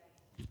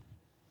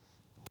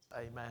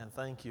Amen.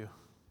 Thank you.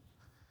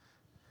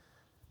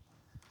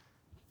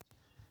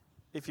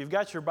 If you've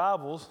got your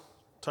Bibles,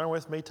 turn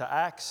with me to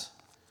Acts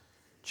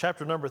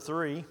chapter number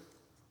 3.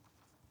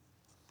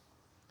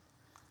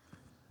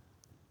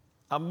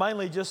 I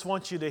mainly just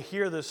want you to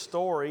hear this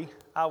story.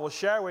 I will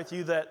share with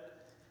you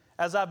that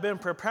as I've been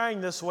preparing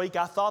this week,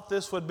 I thought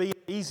this would be an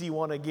easy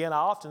one again. I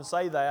often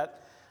say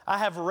that. I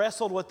have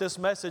wrestled with this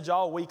message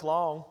all week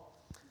long.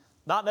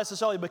 Not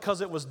necessarily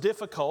because it was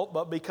difficult,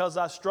 but because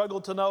I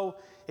struggled to know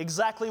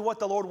exactly what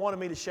the Lord wanted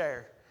me to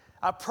share.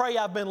 I pray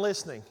I've been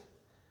listening.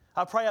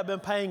 I pray I've been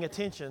paying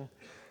attention,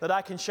 that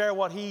I can share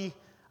what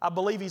I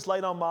believe He's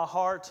laid on my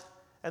heart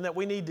and that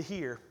we need to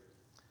hear.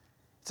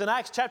 It's in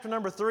Acts chapter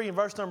number 3 and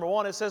verse number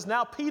 1. It says,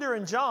 "Now Peter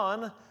and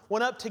John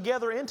went up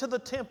together into the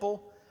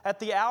temple at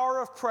the hour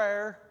of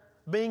prayer,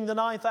 being the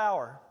 9th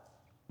hour.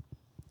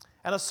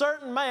 And a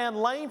certain man,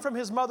 lame from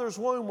his mother's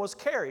womb, was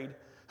carried,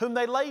 whom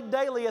they laid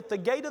daily at the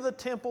gate of the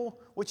temple,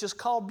 which is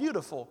called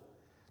Beautiful,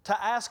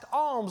 to ask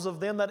alms of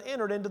them that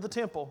entered into the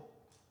temple.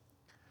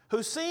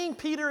 Who, seeing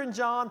Peter and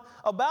John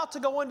about to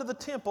go into the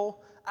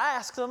temple,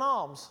 asked an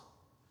alms.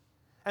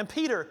 And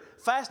Peter,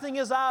 fastening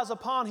his eyes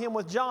upon him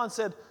with John,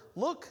 said,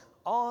 Look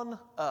on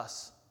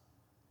us.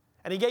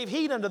 And he gave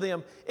heed unto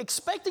them,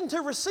 expecting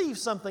to receive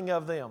something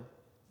of them.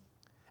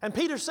 And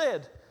Peter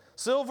said,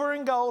 Silver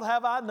and gold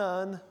have I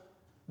none,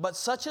 but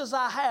such as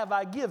I have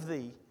I give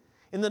thee.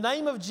 In the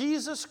name of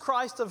Jesus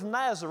Christ of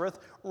Nazareth,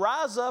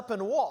 rise up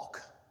and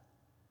walk.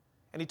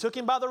 And he took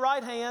him by the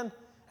right hand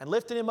and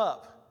lifted him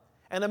up.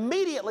 And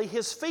immediately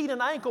his feet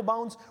and ankle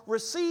bones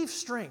received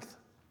strength.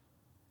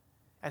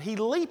 And he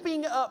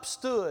leaping up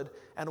stood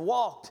and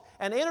walked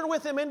and entered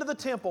with him into the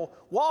temple,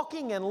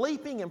 walking and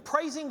leaping and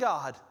praising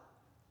God.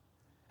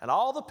 And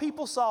all the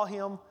people saw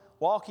him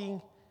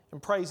walking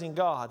and praising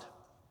God."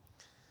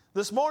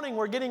 This morning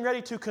we're getting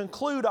ready to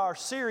conclude our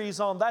series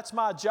on That's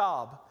My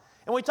Job.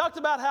 And we talked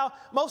about how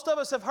most of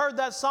us have heard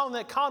that song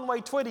that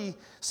Conway Twitty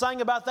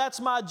sang about, That's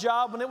My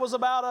Job, and it was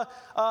about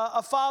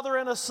a father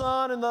and a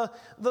son, and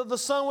the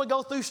son would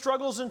go through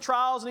struggles and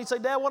trials, and he'd say,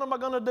 Dad, what am I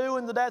going to do?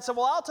 And the dad said,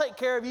 well, I'll take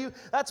care of you.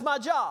 That's my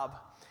job.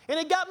 And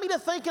it got me to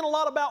thinking a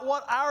lot about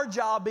what our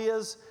job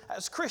is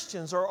as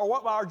Christians, or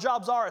what our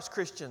jobs are as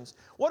Christians.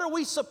 What are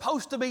we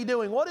supposed to be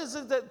doing? What is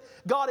it that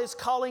God is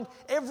calling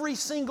every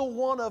single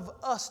one of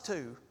us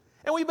to?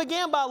 And we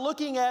began by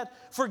looking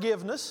at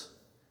forgiveness.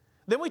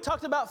 Then we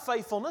talked about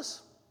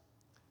faithfulness.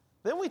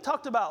 Then we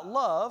talked about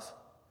love.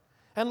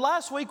 And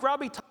last week,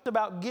 Robbie talked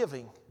about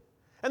giving.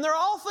 And they're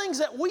all things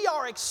that we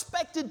are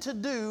expected to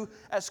do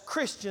as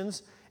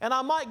Christians. And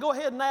I might go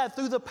ahead and add,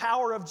 through the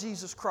power of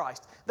Jesus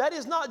Christ. That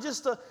is not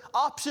just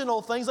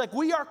optional things. Like,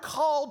 we are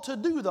called to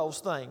do those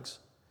things.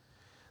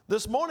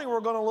 This morning,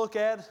 we're going to look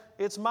at,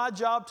 it's my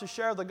job to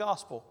share the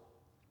gospel.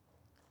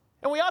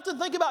 And we often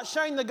think about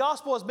sharing the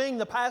gospel as being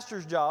the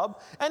pastor's job,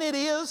 and it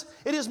is.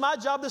 It is my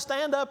job to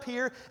stand up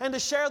here and to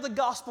share the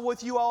gospel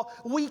with you all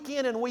week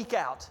in and week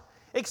out.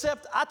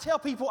 Except I tell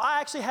people I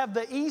actually have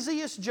the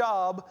easiest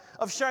job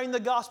of sharing the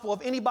gospel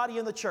of anybody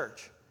in the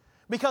church.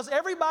 Because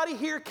everybody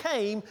here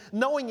came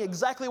knowing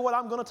exactly what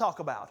I'm going to talk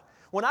about.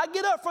 When I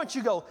get up front,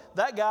 you go,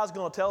 that guy's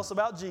going to tell us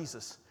about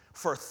Jesus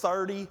for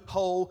 30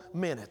 whole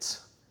minutes.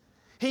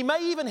 He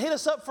may even hit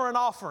us up for an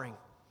offering.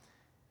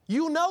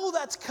 You know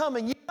that's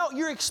coming. You know,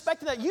 you're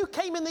expecting that. You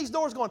came in these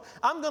doors going,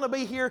 I'm going to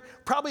be here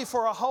probably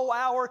for a whole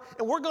hour,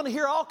 and we're going to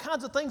hear all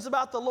kinds of things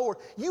about the Lord.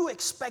 You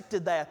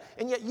expected that,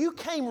 and yet you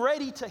came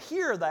ready to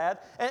hear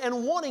that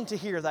and wanting to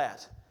hear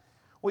that.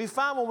 We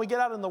find when we get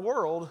out in the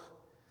world's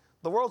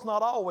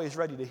not always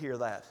ready to hear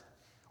that,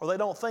 or they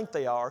don't think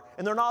they are,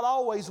 and they're not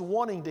always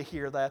wanting to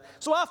hear that.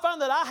 So I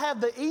find that I have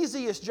the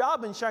easiest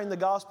job in sharing the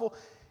gospel,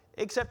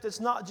 except it's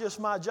not just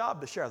my job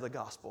to share the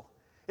gospel.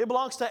 It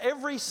belongs to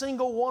every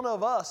single one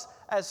of us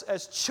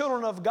as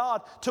children of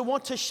God to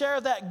want to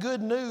share that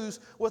good news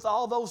with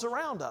all those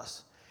around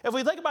us. If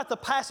we think about the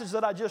passage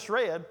that I just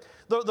read,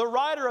 the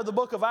writer of the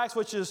book of Acts,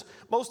 which is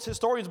most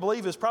historians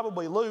believe is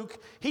probably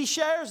Luke, he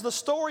shares the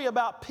story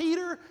about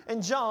Peter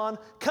and John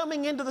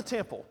coming into the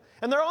temple.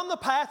 And they're on the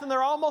path and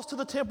they're almost to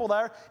the temple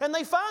there, and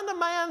they find a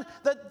man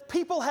that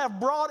people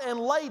have brought and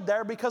laid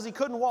there because he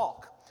couldn't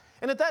walk.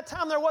 And at that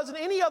time, there wasn't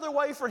any other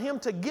way for him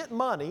to get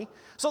money.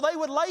 So they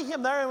would lay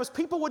him there, and as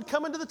people would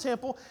come into the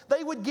temple,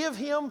 they would give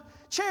him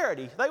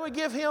charity. They would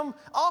give him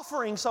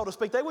offerings, so to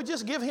speak. They would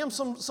just give him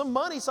some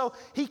money so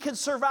he could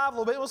survive a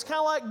little bit. It was kind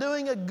of like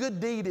doing a good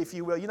deed, if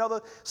you will. You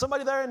know,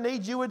 somebody there in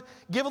need, you would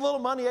give a little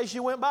money as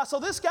you went by. So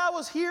this guy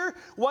was here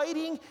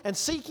waiting and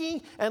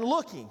seeking and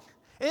looking.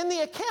 In the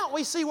account,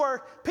 we see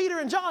where Peter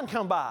and John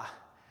come by.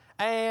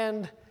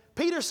 And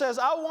Peter says,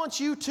 I want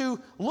you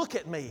to look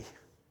at me.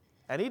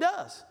 And he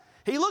does.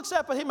 He looks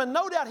up at him, and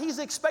no doubt he's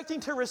expecting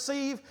to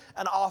receive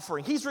an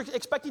offering. He's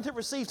expecting to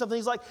receive something.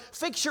 He's like,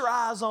 fix your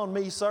eyes on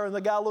me, sir. And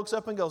the guy looks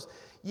up and goes,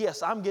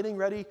 yes, I'm getting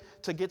ready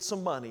to get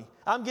some money.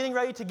 I'm getting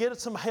ready to get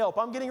some help.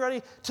 I'm getting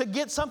ready to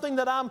get something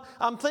that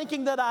I'm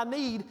thinking that I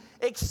need.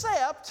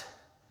 Except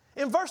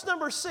in verse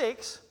number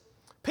 6,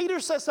 Peter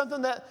says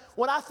something that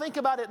when I think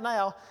about it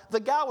now, the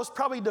guy was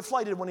probably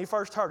deflated when he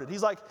first heard it.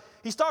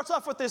 He starts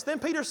off with this. Then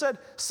Peter said,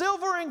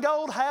 silver and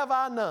gold have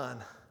I none.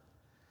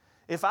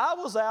 If I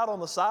was out on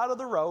the side of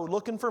the road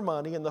looking for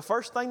money and the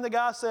first thing the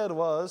guy said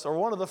was, or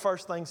one of the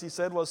first things he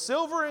said was,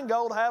 silver and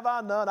gold have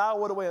I none, I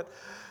would have went,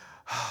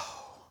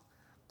 oh,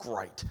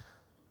 great.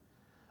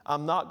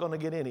 I'm not going to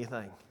get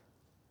anything.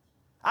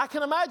 I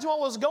can imagine what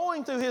was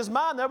going through his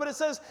mind there, but it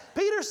says,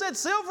 Peter said,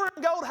 silver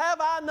and gold have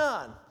I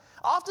none.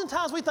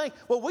 Oftentimes we think,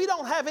 well, we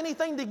don't have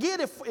anything to give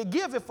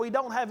if we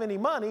don't have any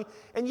money,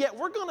 and yet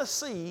we're going to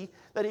see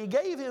that he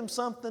gave him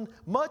something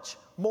much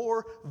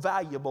more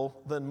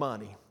valuable than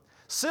money.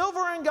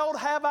 Silver and gold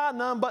have I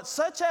none, but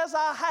such as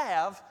I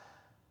have,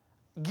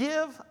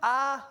 give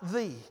I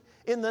thee.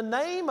 In the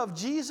name of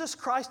Jesus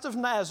Christ of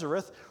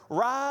Nazareth,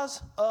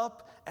 rise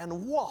up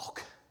and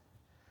walk.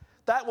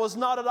 That was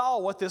not at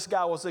all what this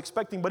guy was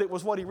expecting, but it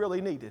was what he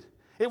really needed.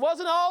 It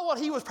wasn't all what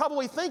he was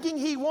probably thinking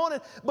he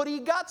wanted, but he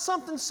got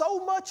something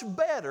so much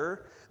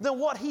better than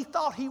what he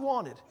thought he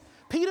wanted.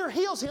 Peter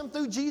heals him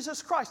through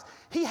Jesus Christ.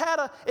 He had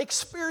an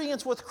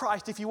experience with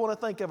Christ, if you want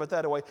to think of it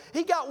that way.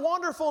 He got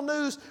wonderful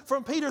news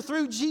from Peter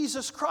through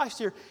Jesus Christ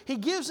here. He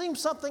gives him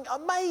something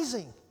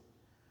amazing.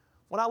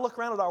 When I look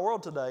around at our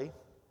world today,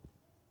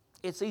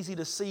 it's easy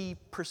to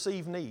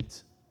perceive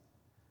needs.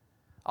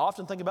 I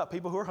often think about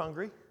people who are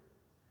hungry.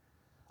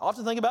 I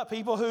often think about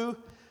people who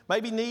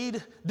maybe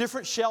need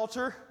different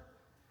shelter.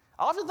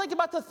 I often think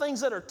about the things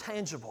that are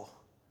tangible.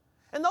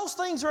 And those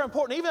things are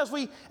important, even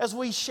as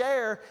we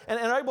share and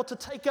are able to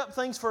take up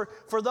things for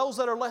those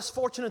that are less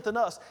fortunate than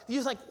us.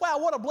 You think, wow,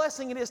 what a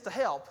blessing it is to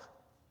help.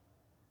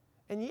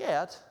 And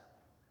yet,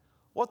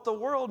 what the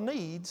world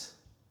needs,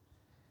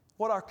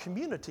 what our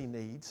community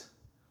needs,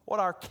 what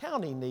our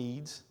county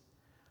needs,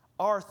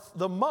 are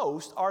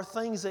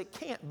things that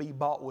can't be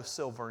bought with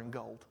silver and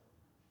gold.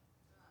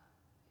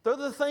 They're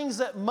the things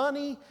that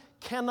money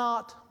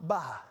cannot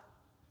buy.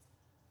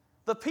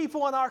 The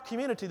people in our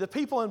community, the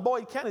people in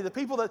Boyd County, the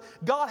people that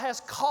God has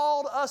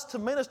called us to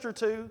minister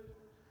to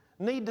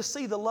need to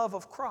see the love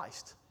of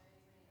Christ.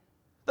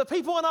 The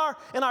people in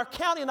our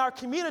county, in our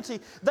community,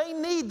 they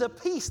need the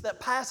peace that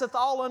passeth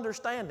all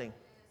understanding.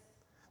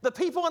 The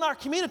people in our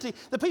community,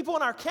 the people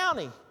in our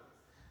county,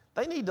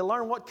 they need to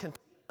learn what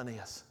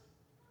contentment is.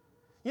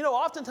 You know,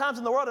 oftentimes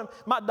in the world, and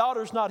my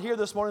daughter's not here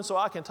this morning so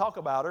I can talk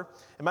about her,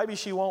 and maybe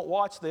she won't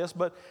watch this,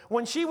 but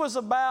when she was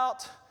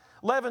about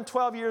 11,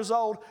 12 years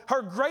old,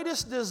 her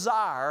greatest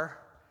desire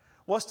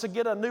was to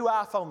get a new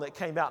iPhone that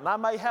came out. And I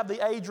may have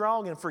the age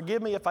wrong, and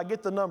forgive me if I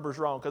get the numbers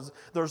wrong, because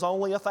there's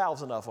only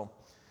 1,000 of them.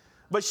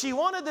 But she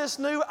wanted this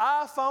new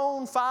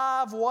iPhone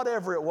 5,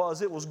 whatever it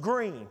was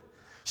green.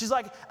 She's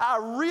like, I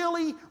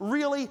really,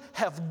 really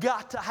have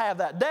got to have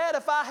that. Dad,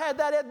 if I had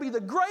that, it'd be the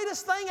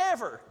greatest thing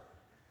ever.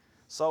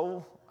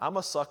 So I'm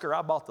a sucker.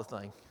 I bought the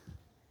thing.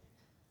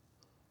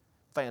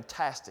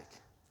 Fantastic.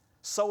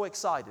 So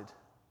excited.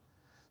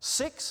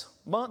 6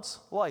 months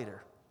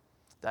later,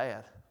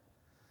 Dad,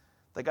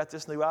 they got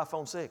this new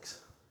iPhone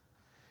 6.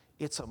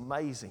 It's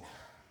amazing.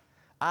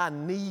 I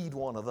need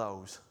one of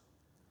those.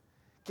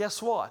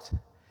 Guess what?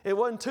 It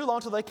wasn't too long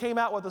until they came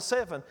out with a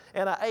 7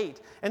 and an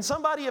 8. And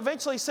somebody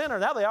eventually sent her,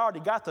 now they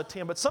already got the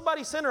 10, but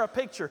somebody sent her a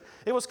picture.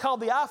 It was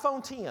called the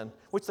iPhone 10,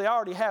 which they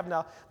already have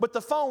now, but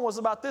the phone was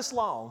about this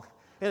long.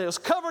 And it was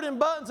covered in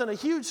buttons and a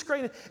huge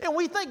screen. And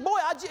we think, boy,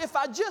 if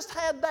I just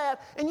had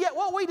that. And yet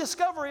what we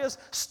discover is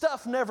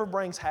stuff never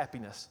brings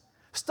happiness.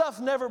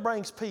 Stuff never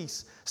brings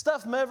peace.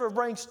 Stuff never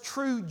brings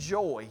true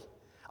joy.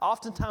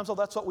 Oftentimes,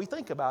 that's what we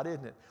think about,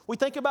 isn't it? We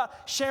think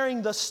about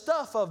sharing the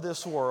stuff of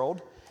this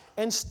world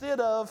instead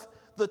of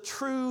the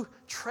true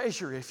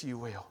treasure, if you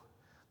will.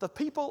 The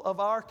people of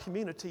our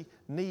community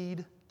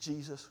need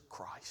Jesus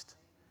Christ.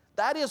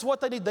 That is what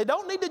they need. They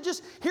don't need to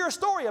just hear a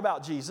story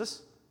about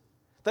Jesus.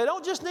 They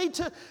don't just need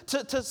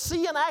to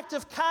see an act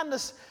of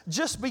kindness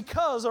just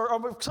because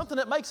or something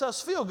that makes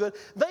us feel good.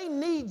 They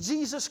need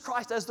Jesus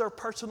Christ as their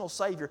personal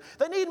Savior.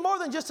 They need more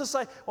than just to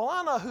say, well,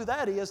 I know who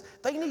that is.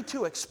 They need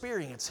to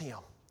experience Him.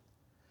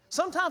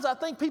 Sometimes I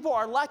think people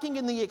are lacking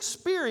in the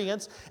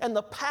experience and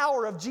the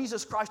power of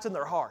Jesus Christ in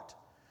their heart.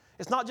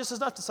 It's not just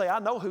enough to say, I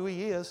know who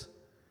He is.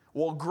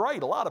 Well,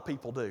 great, a lot of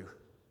people do.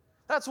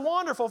 That's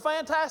wonderful,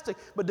 fantastic.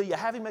 But do you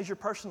have Him as your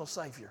personal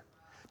Savior?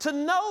 To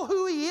know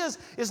who He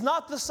is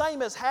not the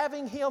same as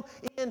having Him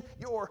in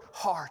your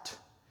heart.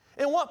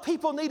 And what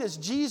people need is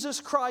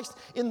Jesus Christ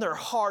in their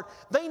heart.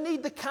 They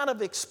need the kind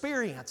of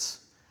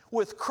experience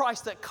with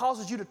Christ that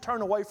causes you to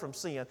turn away from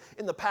sin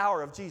in the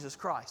power of Jesus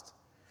Christ.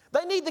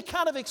 They need the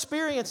kind of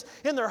experience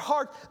in their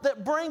heart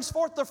that brings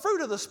forth the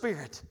fruit of the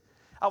Spirit.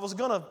 I was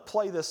going to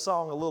play this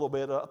song a little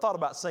bit. I thought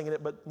about singing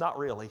it, but not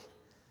really,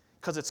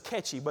 because it's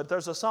catchy. But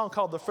there's a song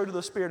called The Fruit of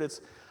the Spirit.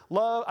 It's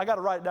love. I got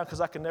to write it down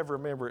because I can never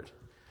remember it.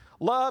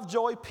 Love,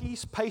 joy,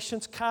 peace,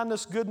 patience,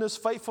 kindness, goodness,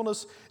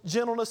 faithfulness,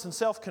 gentleness, and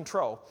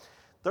self-control.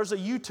 There's a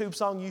YouTube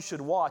song you should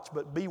watch,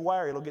 but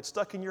beware, it'll get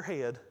stuck in your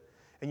head,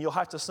 and you'll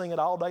have to sing it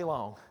all day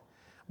long.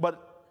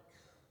 But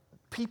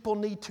people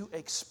need to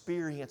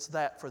experience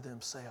that for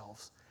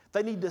themselves.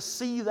 They need to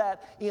see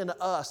that in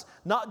us.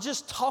 Not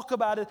just talk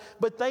about it,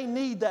 but they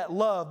need that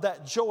love,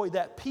 that joy,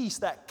 that peace,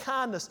 that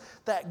kindness,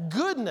 that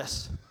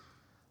goodness,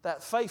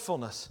 that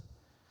faithfulness,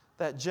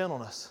 that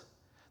gentleness,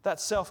 that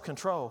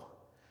self-control.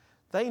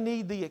 They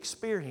need the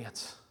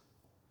experience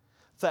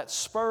that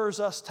spurs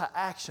us to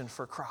action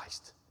for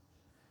Christ.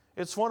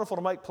 It's wonderful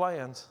to make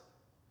plans,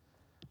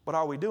 but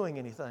are we doing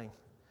anything?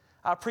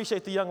 I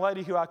appreciate the young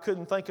lady who I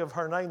couldn't think of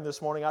her name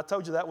this morning. I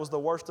told you that was the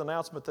worst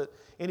announcement that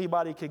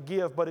anybody could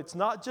give, but it's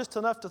not just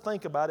enough to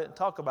think about it and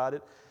talk about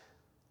it.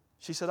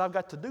 She said, I've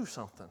got to do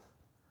something.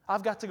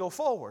 I've got to go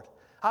forward.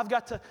 I've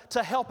got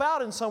to help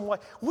out in some way.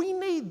 We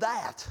need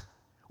that.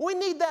 We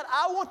need that.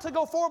 I want to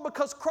go forward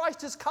because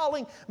Christ is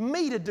calling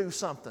me to do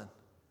something.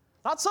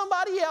 Not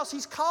somebody else.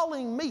 He's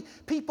calling me.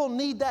 People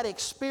need that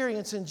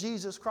experience in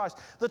Jesus Christ.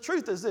 The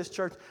truth is this,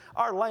 church,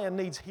 our land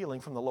needs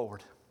healing from the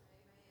Lord.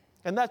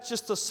 And that's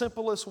just the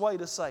simplest way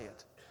to say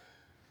it.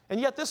 And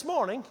yet this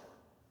morning,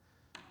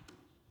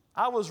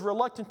 I was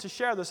reluctant to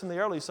share this in the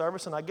early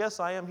service, and I guess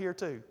I am here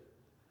too.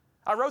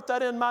 I wrote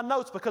that in my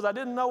notes because I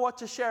didn't know what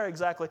to share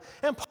exactly.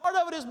 And part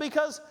of it is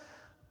because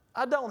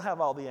I don't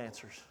have all the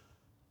answers.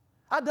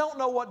 I don't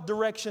know what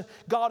direction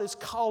God is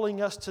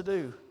calling us to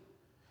do.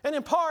 And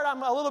in part,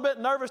 I'm a little bit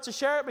nervous to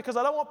share it because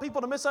I don't want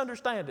people to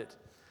misunderstand it.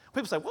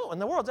 People say, what in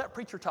the world is that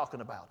preacher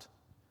talking about?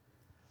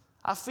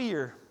 I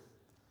fear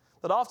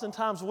that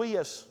oftentimes we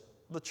as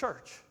the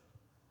church,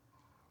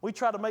 we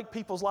try to make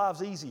people's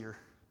lives easier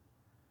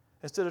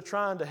instead of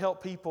trying to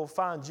help people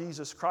find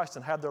Jesus Christ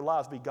and have their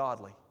lives be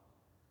godly.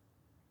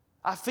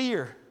 I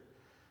fear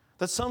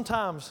that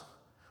sometimes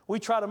we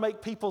try to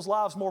make people's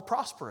lives more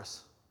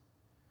prosperous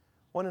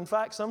when in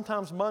fact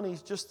sometimes money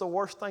is just the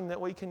worst thing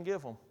that we can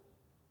give them.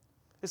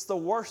 It's the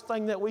worst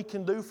thing that we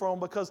can do for them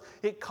because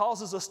it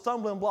causes a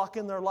stumbling block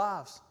in their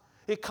lives.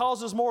 It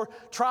causes more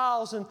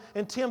trials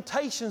and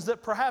temptations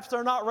that perhaps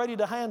they're not ready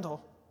to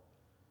handle.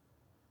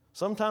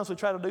 Sometimes we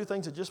try to do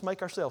things that just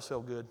make ourselves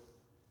feel good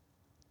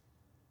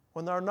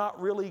when they're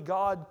not really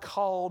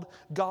God-called,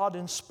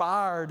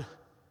 God-inspired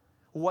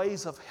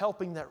ways of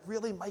helping that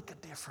really make a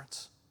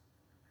difference.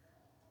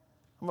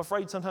 I'm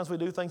afraid sometimes we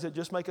do things that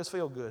just make us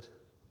feel good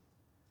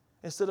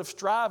instead of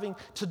striving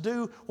to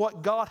do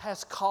what God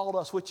has called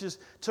us, which is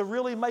to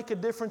really make a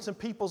difference in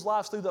people's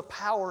lives through the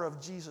power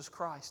of Jesus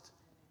Christ.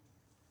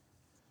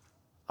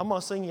 I'm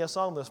going to sing you a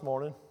song this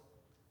morning.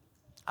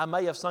 I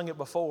may have sung it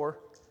before,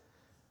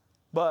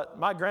 but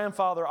my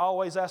grandfather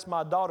always asked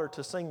my daughter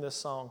to sing this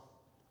song.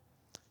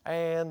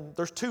 And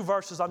there's 2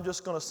 verses. I'm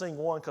just going to sing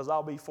one because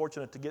I'll be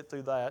fortunate to get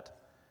through that.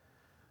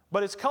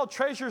 But it's called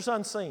Treasures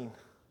Unseen.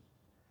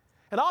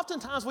 And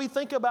oftentimes we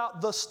think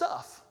about the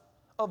stuff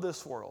of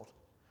this world.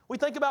 We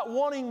think about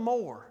wanting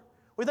more.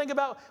 We think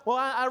about, well,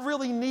 I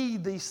really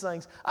need these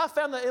things. I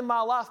found that in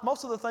my life,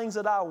 most of the things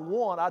that I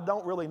want, I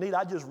don't really need.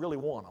 I just really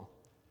want them.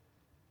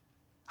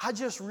 I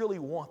just really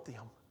want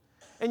them.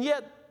 And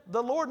yet,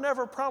 the Lord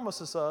never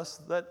promises us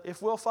that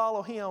if we'll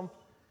follow Him,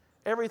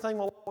 everything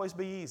will always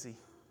be easy.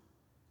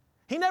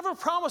 He never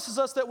promises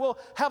us that we'll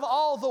have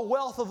all the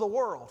wealth of the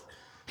world.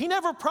 He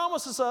never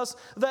promises us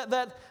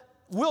that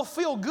we'll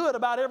feel good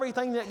about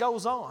everything that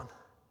goes on.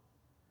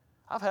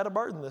 I've had a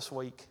burden this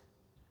week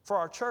for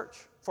our church,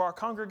 for our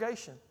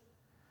congregation.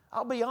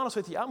 I'll be honest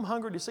with you, I'm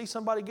hungry to see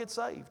somebody get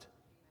saved.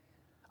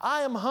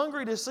 I am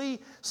hungry to see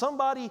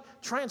somebody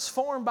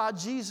transformed by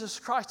Jesus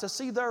Christ, to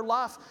see their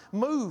life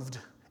moved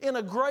in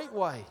a great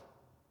way.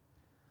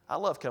 I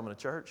love coming to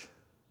church,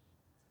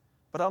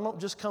 but I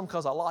don't just come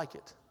because I like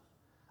it.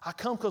 I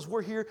come because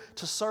we're here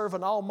to serve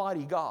an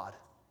almighty God,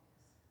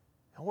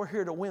 and we're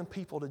here to win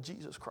people to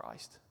Jesus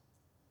Christ.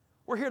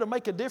 We're here to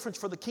make a difference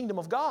for the kingdom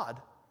of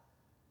God,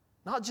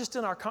 not just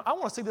in our I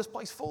want to see this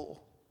place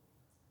full.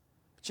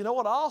 But you know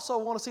what? I also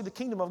want to see the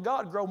kingdom of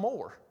God grow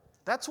more.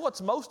 That's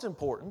what's most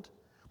important.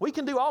 We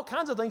can do all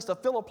kinds of things to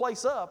fill a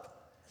place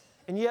up,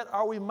 and yet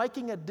are we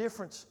making a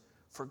difference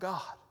for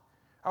God?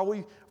 Are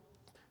we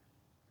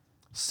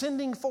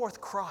sending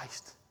forth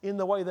Christ in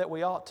the way that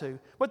we ought to?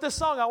 But this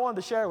song I wanted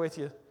to share with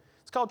you,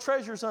 it's called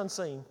Treasures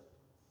Unseen.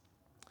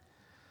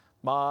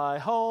 My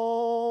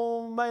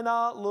home may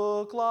not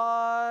look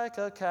like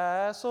a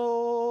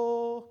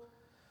castle.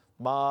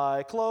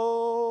 My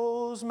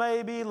clothes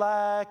may be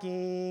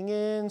lacking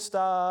in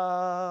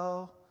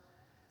style.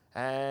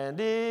 And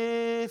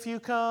if you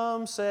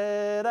come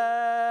sit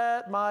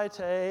at my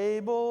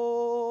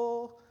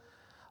table,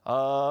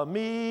 a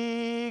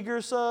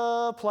meager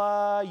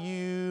supply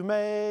you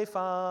may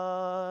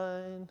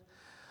find.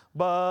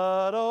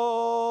 But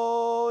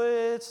oh,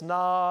 it's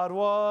not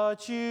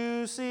what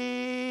you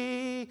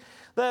see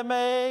that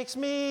makes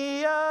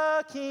me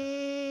a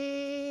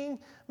king,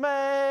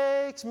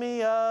 makes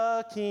me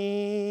a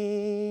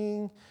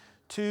king.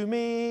 To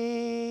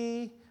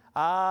me,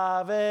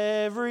 I've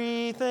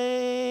everything,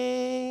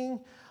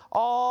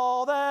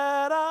 all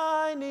that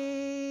I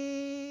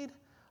need,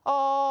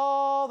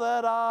 all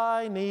that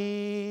I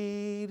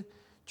need,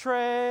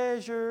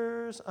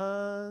 treasures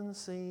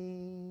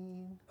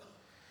unseen.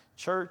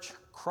 Church,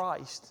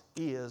 Christ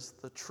is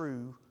the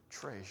true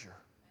treasure.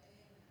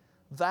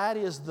 That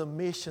is the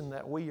mission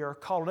that we are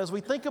called. And as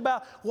we think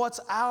about what's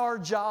our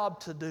job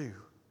to do,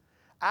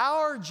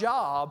 our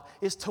job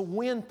is to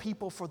win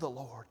people for the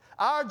Lord.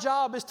 Our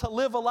job is to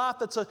live a life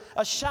that's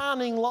a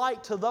shining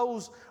light to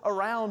those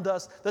around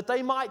us, that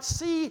they might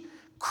see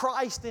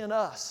Christ in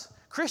us.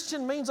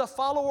 Christian means a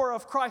follower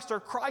of Christ or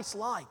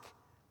Christ-like.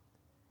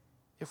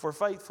 If we're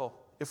faithful,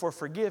 if we're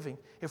forgiving,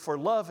 if we're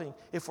loving,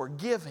 if we're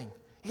giving,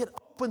 it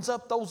opens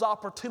up those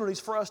opportunities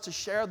for us to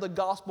share the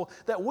gospel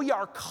that we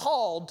are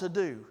called to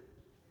do.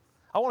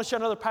 I want to share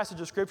another passage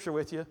of Scripture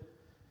with you.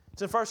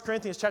 It's in 1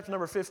 Corinthians chapter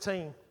number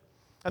 15.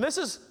 And this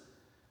is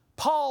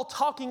Paul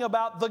talking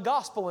about the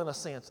gospel in a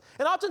sense.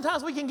 And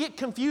oftentimes we can get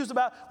confused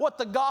about what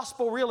the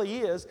gospel really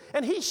is.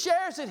 And he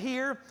shares it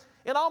here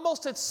in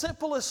almost its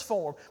simplest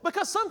form.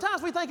 Because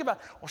sometimes we think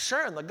about, well,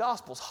 sharing the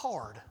gospel's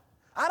hard.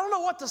 I don't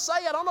know what to say.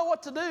 I don't know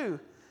what to do.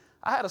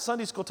 I had a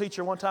Sunday school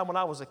teacher one time when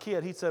I was a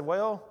kid. He said,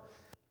 well,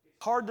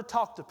 it's hard to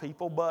talk to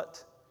people,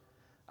 but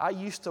I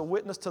used to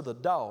witness to the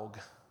dog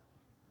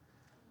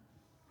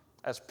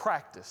as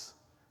practice,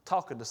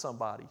 talking to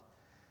somebody.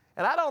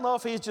 And I don't know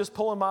if he's just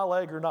pulling my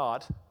leg or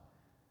not,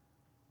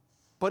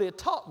 but it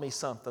taught me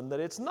something, that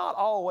it's not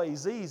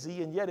always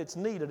easy, and yet it's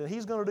needed. And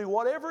he's going to do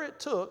whatever it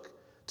took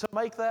to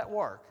make that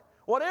work.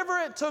 Whatever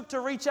it took to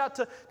reach out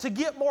to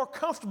get more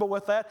comfortable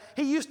with that,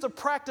 he used to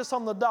practice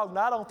on the dog.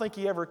 Now, I don't think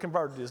he ever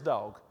converted his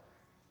dog,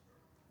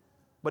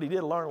 but he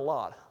did learn a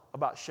lot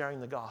about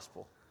sharing the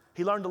gospel.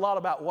 He learned a lot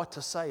about what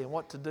to say and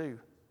what to do.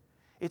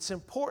 It's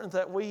important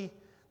that we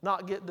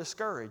not get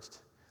discouraged.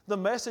 The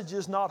message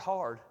is not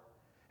hard,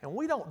 and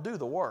we don't do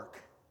the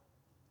work.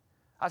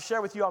 I've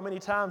shared with you all many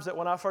times that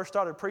when I first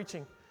started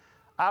preaching,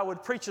 I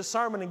would preach a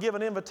sermon and give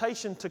an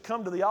invitation to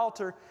come to the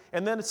altar,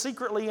 and then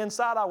secretly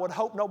inside I would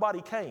hope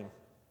nobody came.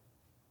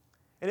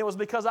 And it was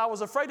because I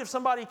was afraid if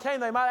somebody came,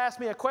 they might ask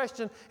me a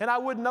question and I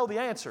wouldn't know the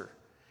answer.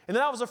 And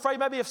then I was afraid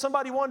maybe if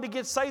somebody wanted to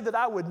get saved that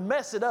I would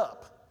mess it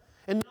up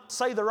and not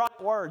say the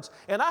right words.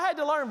 And I had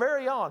to learn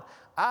very on,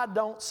 I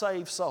don't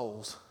save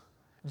souls.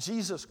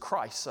 Jesus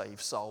Christ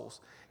saves souls.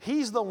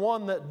 He's the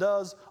one that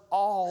does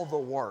all the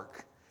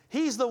work.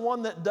 He's the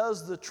one that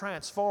does the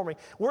transforming.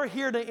 We're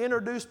here to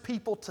introduce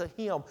people to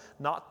Him,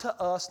 not to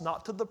us,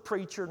 not to the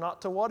preacher,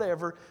 not to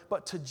whatever,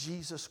 but to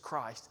Jesus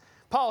Christ.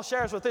 Paul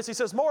shares with this. He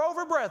says,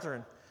 moreover,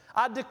 brethren,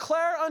 I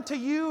declare unto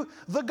you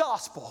the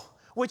gospel,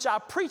 which I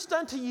preached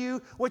unto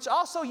you, which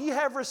also ye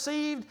have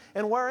received,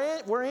 and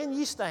wherein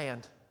ye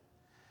stand. It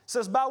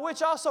says, by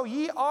which also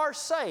ye are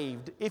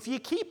saved, if ye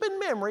keep in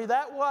memory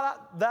that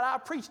I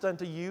preached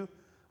unto you,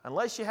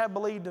 unless ye have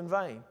believed in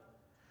vain.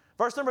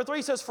 Verse number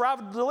 3 says, for I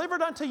have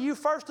delivered unto you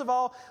first of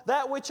all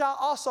that which I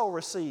also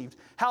received,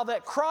 how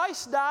that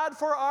Christ died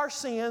for our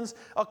sins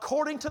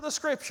according to the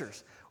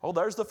Scriptures. Oh,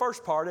 there's the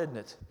first part, isn't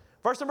it?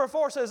 Verse number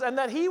 4 says, and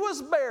that He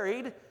was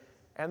buried,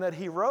 and that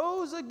He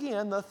rose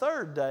again the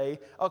third day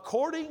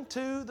according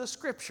to the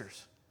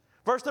Scriptures.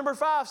 Verse number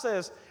 5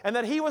 says, and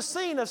that He was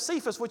seen of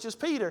Cephas, which is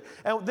Peter,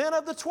 and then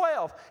of the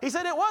 12. He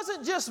said it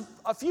wasn't just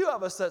a few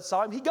of us that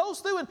saw Him. He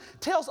goes through and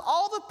tells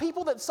all the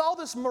people that saw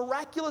this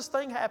miraculous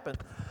thing happen.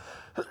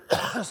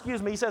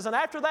 Excuse me. He says, and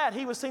after that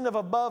He was seen of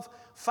above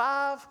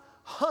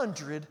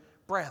 500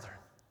 brethren.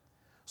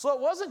 So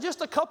it wasn't just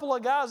a couple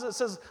of guys that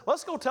says,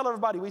 let's go tell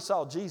everybody we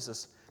saw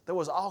Jesus. There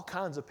was all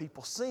kinds of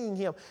people seeing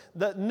Him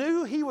that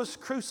knew He was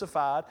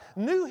crucified,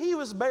 knew He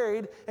was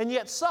buried, and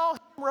yet saw Him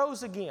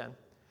rose again.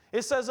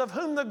 It says, of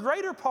whom the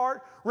greater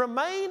part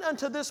remain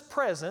unto this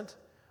present,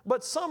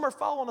 but some are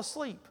fallen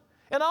asleep.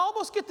 And I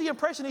almost get the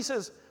impression, he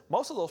says,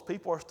 most of those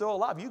people are still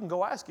alive. You can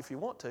go ask if you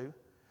want to.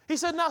 He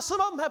said, now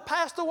some of them have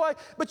passed away,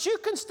 but you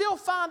can still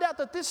find out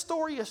that this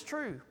story is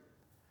true.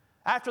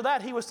 After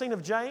that, He was seen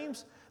of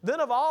James, then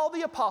of all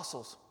the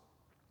apostles.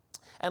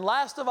 And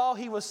last of all,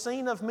 He was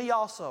seen of me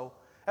also,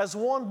 as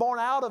one born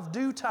out of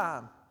due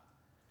time.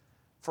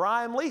 For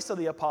I am least of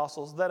the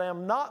apostles, that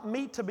am not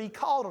meet to be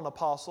called an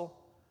apostle,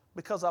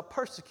 because I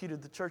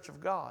persecuted the church of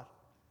God.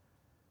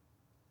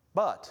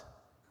 But,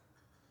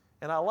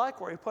 and I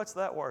like where he puts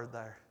that word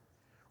there.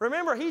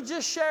 Remember, he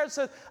just shared,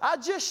 said, I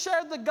just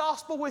shared the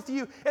gospel with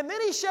you. And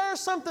then he shares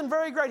something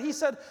very great. He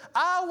said,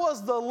 I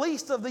was the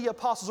least of the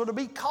apostles, or to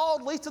be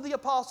called least of the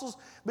apostles,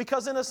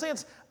 because in a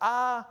sense,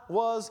 I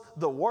was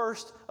the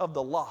worst of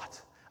the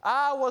lot.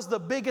 I was the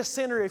biggest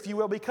sinner, if you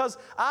will, because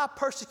I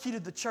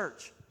persecuted the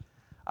church.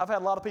 I've had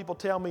a lot of people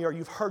tell me, or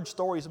you've heard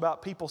stories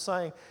about people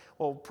saying,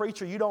 well,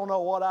 preacher, you don't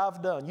know what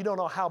I've done. You don't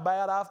know how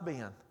bad I've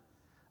been.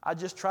 I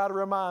just try to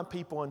remind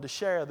people and to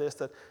share this,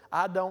 that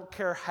I don't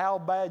care how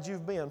bad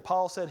you've been.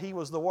 Paul said he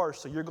was the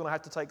worst, so you're going to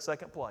have to take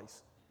second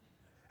place.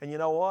 And you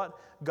know what?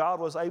 God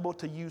was able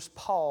to use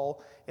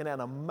Paul in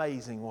an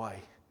amazing way.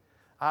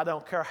 I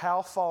don't care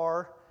how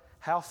far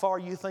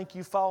you think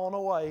you've fallen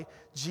away,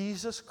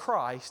 Jesus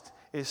Christ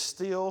is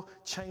still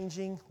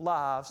changing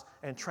lives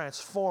and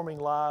transforming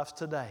lives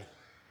today.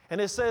 And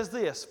it says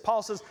this,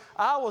 Paul says,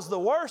 I was the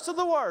worst of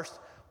the worst,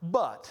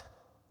 but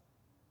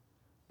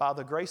by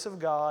the grace of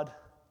God,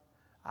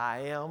 I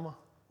am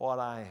what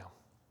I am.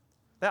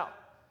 Now,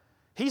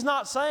 he's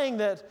not saying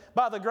that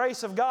by the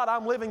grace of God,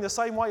 I'm living the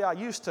same way I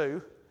used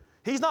to.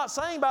 He's not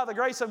saying by the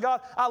grace of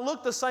God, I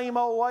look the same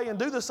old way and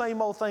do the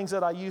same old things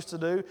that I used to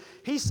do.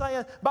 He's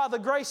saying by the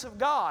grace of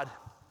God,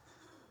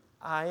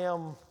 I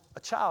am a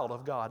child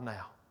of God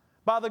now.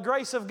 By the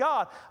grace of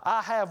God,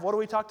 I have, what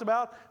we talked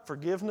about?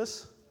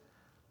 Forgiveness,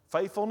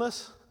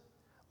 faithfulness,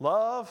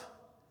 love,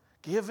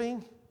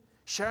 giving,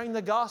 sharing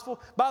the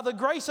gospel. By the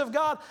grace of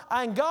God,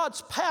 I in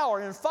God's power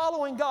and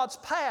following God's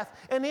path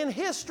and in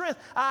His strength,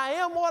 I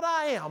am what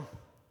I am.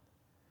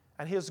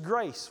 And His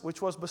grace,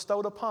 which was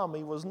bestowed upon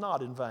me, was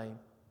not in vain.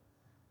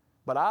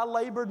 But I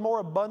labored more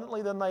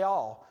abundantly than they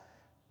all.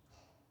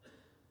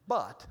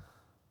 But,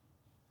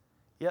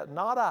 yet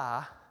not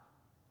I,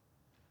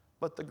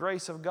 but the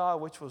grace of God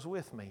which was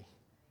with me.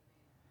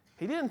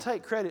 He didn't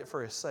take credit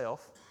for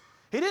Himself.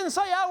 He didn't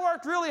say, I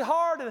worked really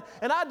hard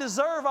and I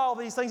deserve all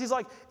these things. He's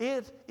like,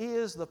 it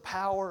is the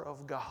power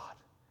of God.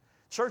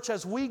 Church,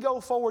 as we go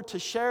forward to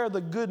share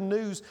the good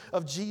news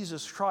of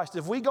Jesus Christ,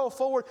 if we go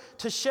forward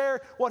to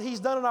share what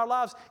He's done in our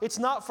lives, it's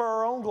not for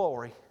our own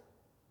glory.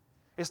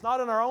 It's not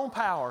in our own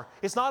power.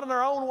 It's not in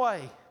our own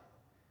way.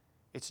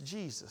 It's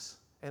Jesus.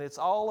 And it's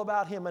all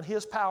about Him and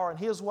His power and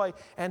His way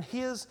and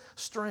His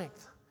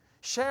strength.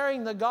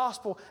 Sharing the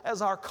gospel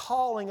as our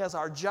calling, as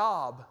our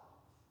job,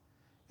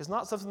 is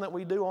not something that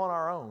we do on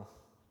our own.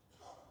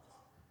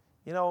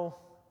 You know,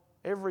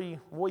 every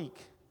week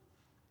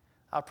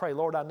I pray,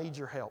 Lord, I need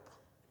your help.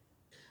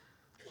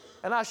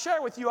 And I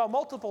share with you all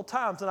multiple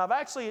times, and I've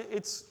actually,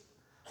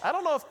 I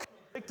don't know if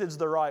convicted is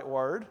the right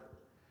word,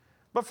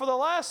 but for the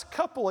last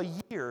couple of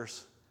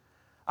years,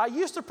 I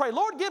used to pray,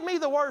 Lord, give me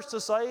the words to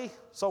say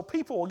so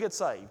people will get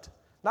saved.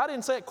 And I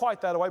didn't say it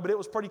quite that way, but it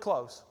was pretty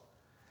close.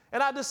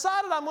 And I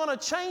decided I'm going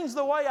to change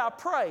the way I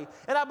pray.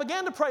 And I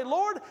began to pray,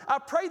 Lord, I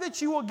pray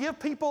that you will give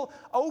people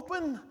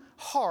open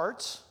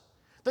hearts,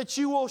 that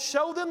you will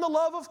show them the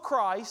love of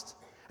Christ,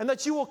 and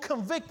that you will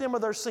convict them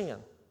of their sin.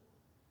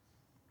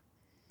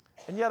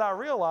 And yet I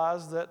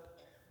realized that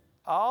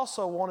I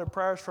also wanted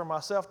prayers for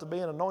myself to be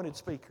an anointed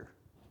speaker.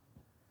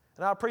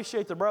 And I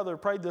appreciate the brother who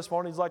prayed this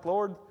morning. He's like,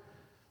 Lord,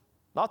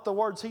 not the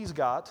words he's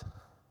got,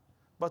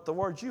 but the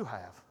words you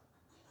have.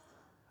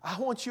 I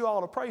want you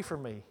all to pray for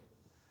me,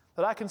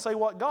 that I can say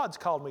what God's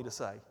called me to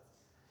say.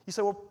 You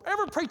say, well,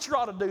 every preacher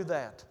ought to do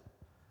that.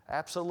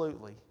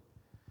 Absolutely.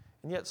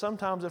 And yet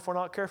sometimes if we're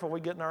not careful,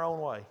 we get in our own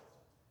way.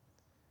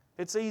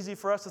 It's easy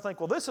for us to think,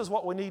 well, this is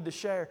what we need to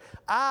share.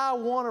 I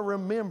want to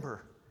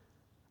remember.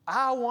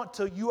 I want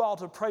you all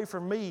to pray for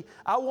me.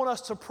 I want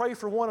us to pray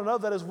for one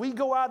another, that as we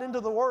go out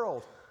into the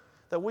world,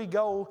 that we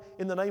go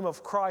in the name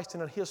of Christ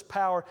and in His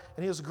power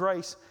and His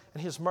grace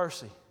and His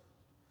mercy.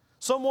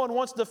 Someone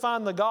once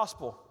defined the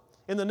gospel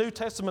in the New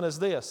Testament as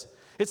this.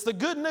 It's the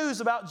good news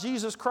about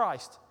Jesus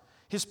Christ,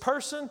 His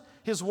person,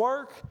 His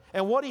work,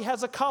 and what He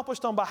has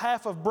accomplished on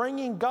behalf of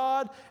bringing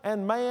God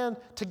and man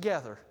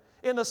together.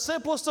 In the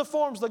simplest of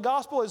forms, the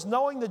gospel is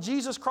knowing the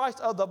Jesus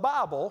Christ of the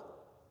Bible.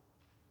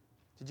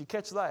 Did you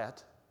catch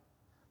that?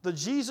 The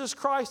Jesus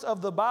Christ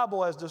of the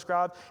Bible as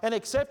described, and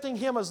accepting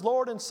Him as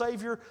Lord and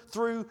Savior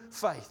through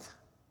faith.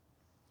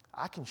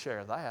 I can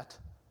share that.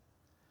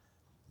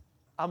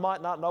 I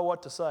might not know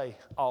what to say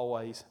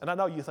always. And I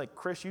know you think,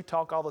 Chris, you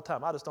talk all the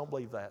time. I just don't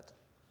believe that.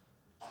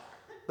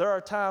 There are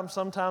times,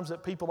 sometimes,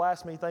 that people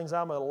ask me things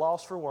I'm at a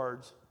loss for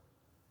words.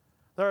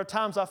 There are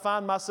times I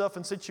find myself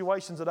in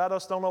situations that I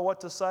just don't know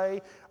what to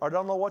say or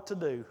don't know what to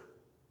do.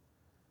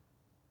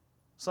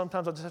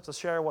 Sometimes I just have to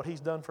share what He's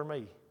done for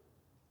me.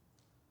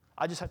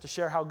 I just have to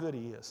share how good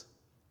He is.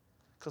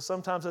 Because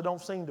sometimes there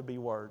don't seem to be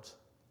words.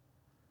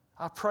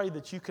 I pray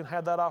that you can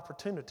have that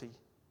opportunity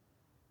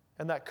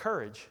and that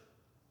courage.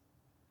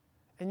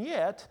 And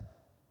yet,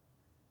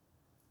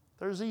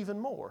 there's even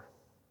more.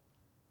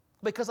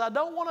 Because I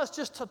don't want us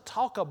just to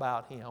talk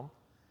about Him.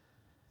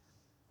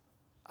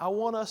 I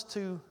want us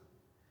to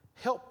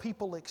help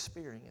people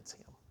experience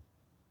Him.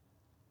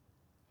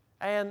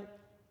 And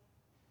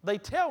they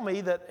tell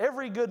me that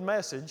every good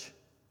message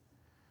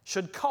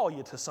should call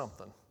you to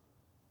something.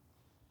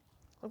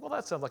 Well,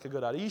 that sounds like a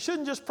good idea. You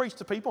shouldn't just preach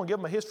to people and give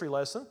them a history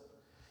lesson.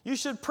 You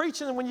should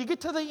preach, and when you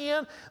get to the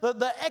end,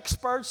 the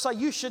experts say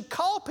you should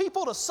call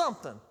people to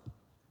something.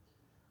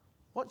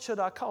 What should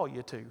I call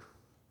you to?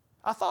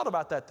 I thought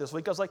about that this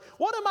week. I was like,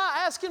 what am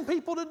I asking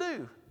people to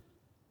do?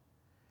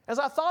 As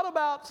I thought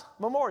about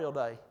Memorial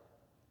Day,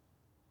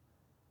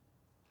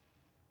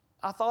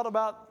 I thought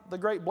about the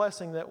great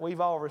blessing that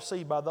we've all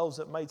received by those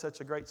that made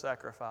such a great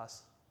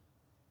sacrifice.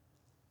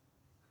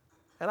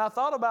 And I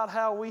thought about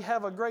how we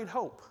have a great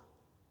hope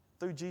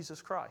through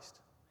Jesus Christ.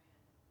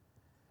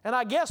 And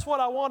I guess what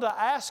I want to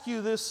ask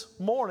you this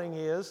morning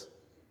is,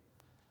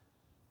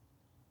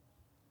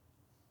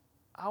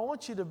 I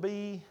want you to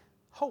be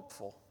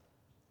hopeful.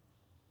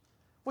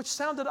 Which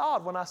sounded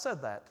odd when I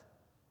said that.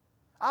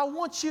 I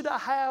want you to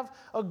have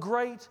a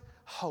great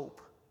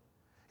hope.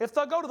 If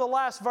they'll go to the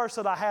last verse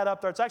that I had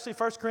up there, it's actually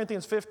 1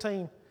 Corinthians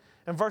 15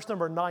 and verse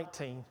number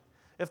 19.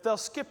 If they'll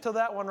skip to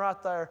that one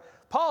right there,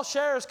 Paul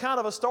shares kind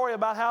of a story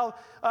about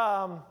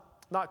how,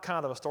 not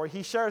kind of a story,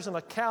 he shares an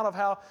account of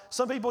how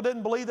some people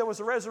didn't believe there was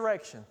a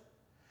resurrection.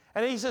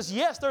 And he says,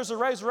 yes, there's a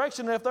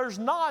resurrection. And if there's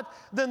not,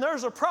 then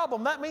there's a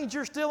problem. That means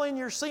you're still in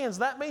your sins.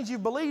 That means you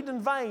believed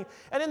in vain.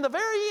 And in the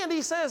very end,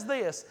 he says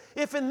this,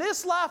 if in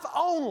this life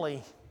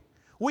only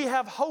we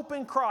have hope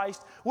in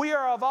Christ, we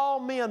are of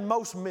all men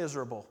most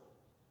miserable.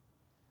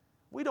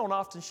 We don't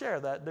often share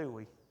that, do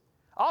we?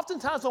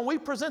 Oftentimes when we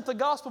present the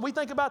gospel, we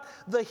think about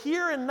the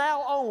here and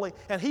now only,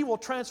 and He will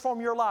transform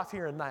your life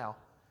here and now.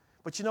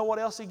 But you know what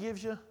else He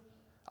gives you?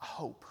 A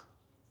hope.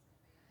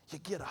 You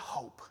get a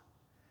hope.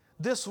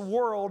 This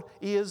world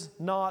is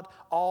not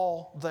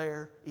all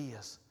there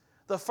is.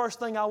 The first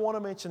thing I want to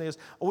mention is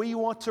we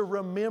want to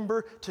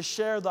remember to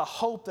share the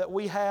hope that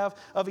we have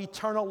of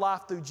eternal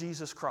life through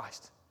Jesus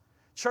Christ.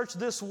 Church,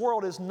 this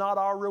world is not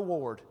our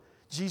reward.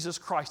 Jesus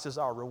Christ is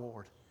our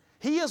reward.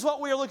 He is what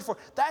we are looking for.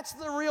 That's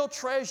the real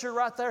treasure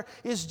right there,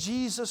 is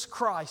Jesus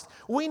Christ.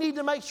 We need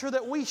to make sure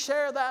that we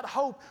share that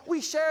hope.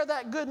 We share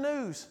that good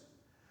news.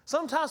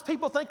 Sometimes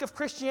people think of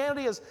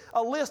Christianity as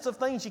a list of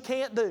things you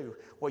can't do.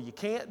 Well, you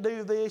can't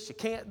do this, you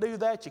can't do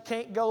that, you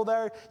can't go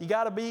there, you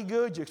got to be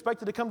good, you're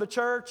expected to come to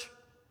church.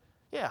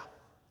 Yeah,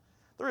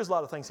 there is a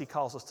lot of things He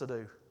calls us to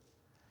do.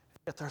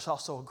 Yet there's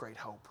also a great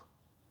hope.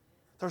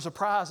 There's a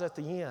prize at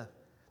the end.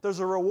 There's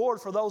a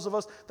reward for those of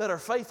us that are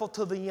faithful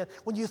to the end.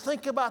 When you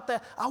think about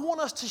that, I want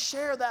us to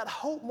share that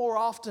hope more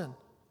often.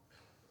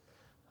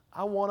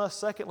 I want us,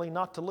 secondly,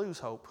 not to lose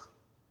hope.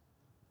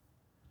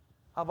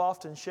 I've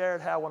often shared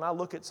how when I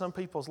look at some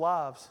people's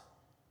lives,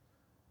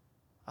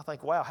 I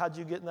think, wow, how'd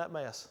you get in that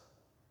mess?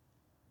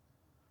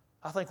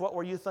 I think, what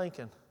were you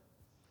thinking?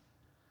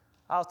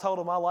 I told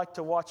them I like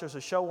to watch, there's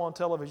a show on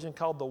television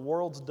called The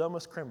World's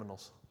Dumbest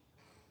Criminals.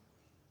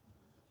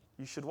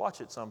 You should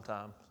watch it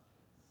sometime.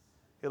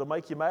 It'll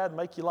make you mad and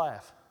make you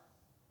laugh.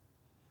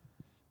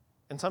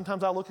 And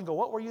sometimes I look and go,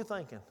 what were you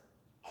thinking?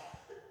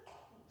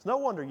 It's no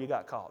wonder you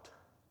got caught.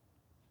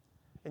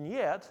 And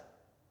yet,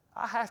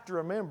 I have to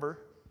remember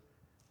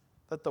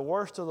that the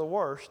worst of the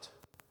worst,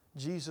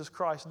 Jesus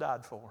Christ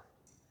died for.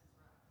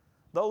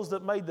 Those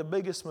that made the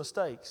biggest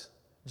mistakes,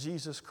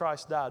 Jesus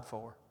Christ died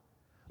for.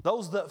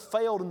 Those that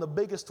failed in the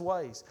biggest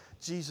ways,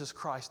 Jesus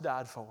Christ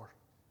died for.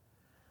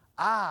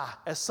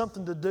 As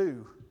something to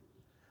do,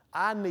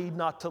 I need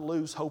not to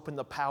lose hope in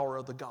the power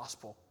of the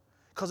gospel.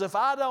 Because if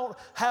I don't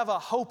have a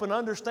hope and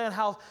understand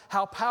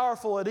how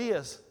powerful it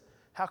is,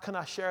 how can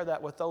I share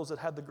that with those that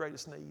have the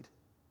greatest need?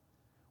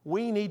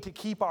 We need to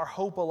keep our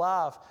hope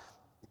alive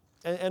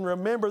and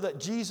remember that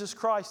Jesus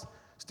Christ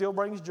still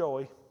brings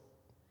joy.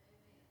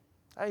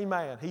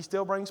 Amen. He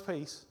still brings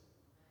peace.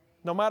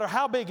 No matter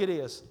how big it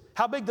is,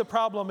 how big the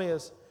problem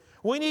is.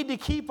 We need to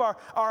keep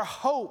our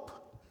hope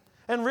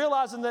and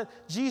realizing that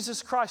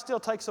Jesus Christ still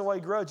takes away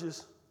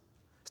grudges,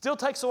 still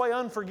takes away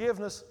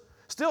unforgiveness,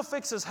 still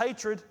fixes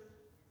hatred.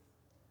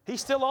 He's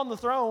still on the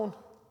throne.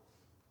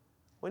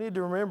 We need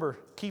to remember,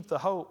 keep the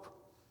hope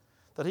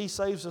that He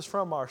saves us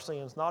from our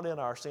sins, not in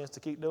our sins,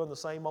 to keep doing the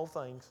same old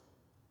things.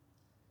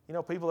 You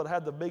know, people that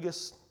had the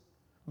biggest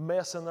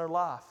mess in their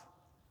life,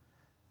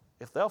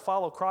 if they'll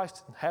follow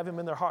Christ and have Him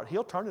in their heart,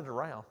 He'll turn it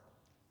around.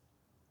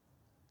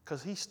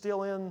 Because He's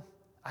still in,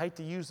 I hate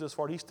to use this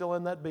word, He's still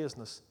in that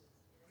business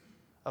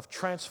of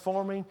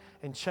transforming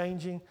and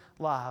changing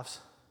lives.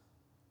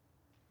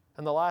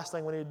 And the last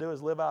thing we need to do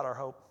is live out our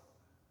hope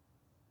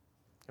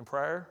in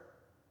prayer,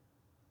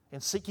 in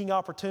seeking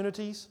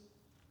opportunities,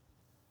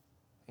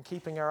 and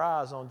keeping our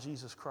eyes on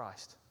Jesus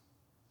Christ.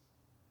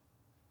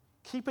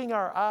 Keeping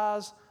our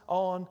eyes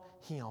on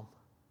Him.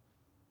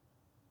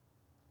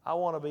 I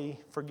want to be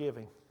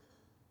forgiving.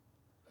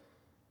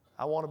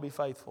 I want to be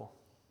faithful.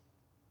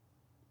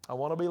 I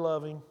want to be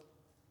loving.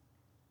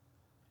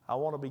 I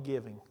want to be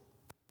giving.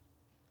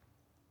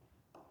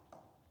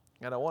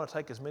 And I want to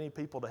take as many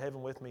people to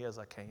heaven with me as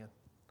I can.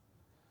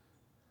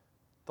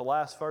 The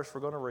last verse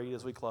we're going to read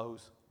as we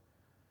close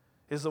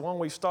is the one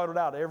we've started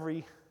out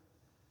every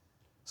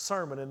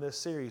sermon in this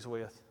series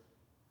with.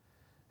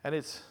 And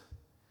it's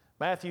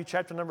Matthew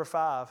chapter number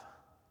 5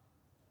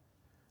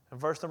 and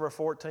verse number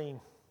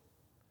 14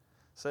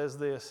 says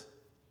this: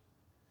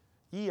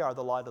 Ye are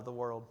the light of the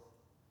world.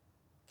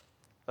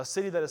 A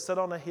city that is set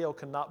on a hill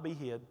cannot be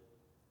hid.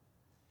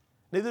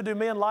 Neither do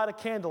men light a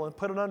candle and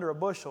put it under a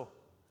bushel,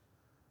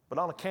 but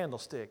on a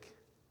candlestick,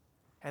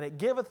 and it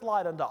giveth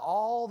light unto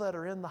all that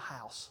are in the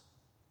house.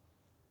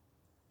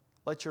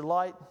 Let your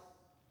light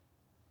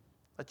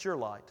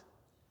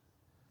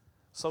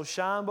so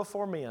shine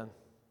before men.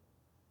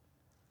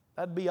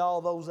 That'd be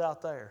all those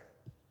out there.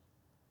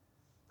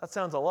 That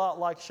sounds a lot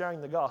like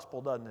sharing the gospel,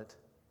 doesn't it?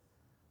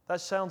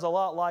 That sounds a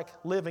lot like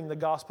living the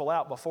gospel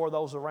out before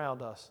those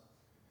around us.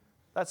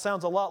 That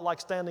sounds a lot like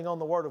standing on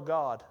the Word of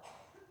God.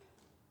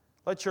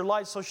 Let your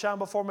light so shine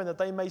before men that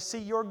they may see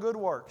your good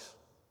works.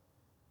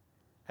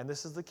 And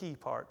this is the key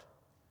part.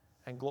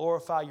 And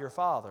glorify your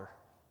Father,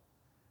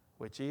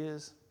 which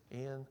is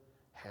in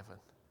heaven.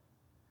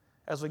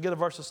 As we get a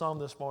verse of Psalm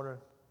this morning,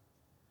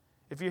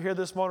 if you're here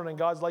this morning and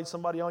God's laid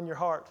somebody on your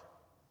heart,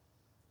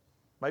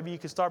 maybe you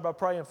can start by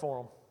praying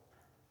for them.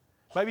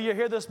 Maybe you're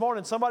here this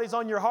morning, somebody's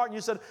on your heart and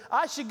you said,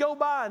 I should go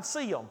by and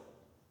see them.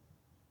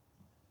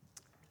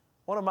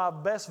 One of my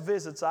best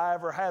visits I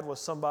ever had with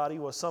somebody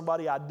was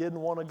somebody I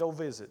didn't want to go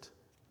visit.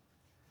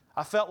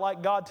 I felt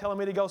like God telling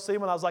me to go see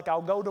him, and I was like,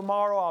 I'll go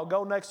tomorrow, I'll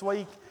go next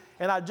week.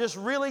 And I just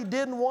really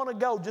didn't want to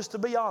go, just to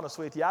be honest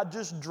with you. I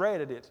just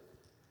dreaded it.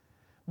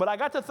 But I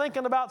got to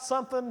thinking about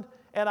something,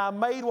 and I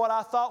made what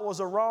I thought was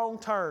a wrong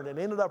turn and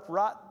ended up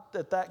right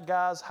at that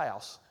guy's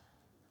house.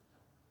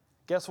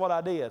 Guess what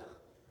I did?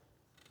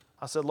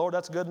 I said, Lord,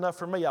 that's good enough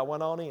for me. I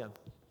went on in.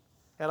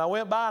 And I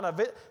went by and I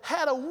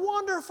had a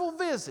wonderful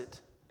visit.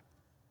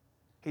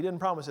 He didn't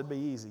promise it'd be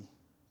easy.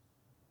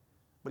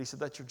 But he said,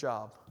 that's your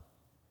job.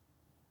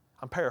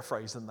 I'm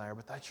paraphrasing there,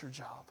 but that's your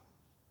job.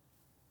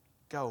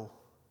 Go.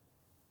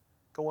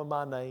 Go in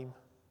my name.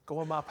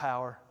 Go in my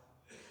power.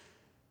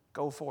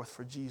 Go forth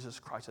for Jesus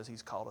Christ as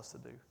he's called us to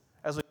do.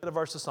 As we get a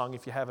verse of song,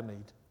 if you have a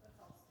need.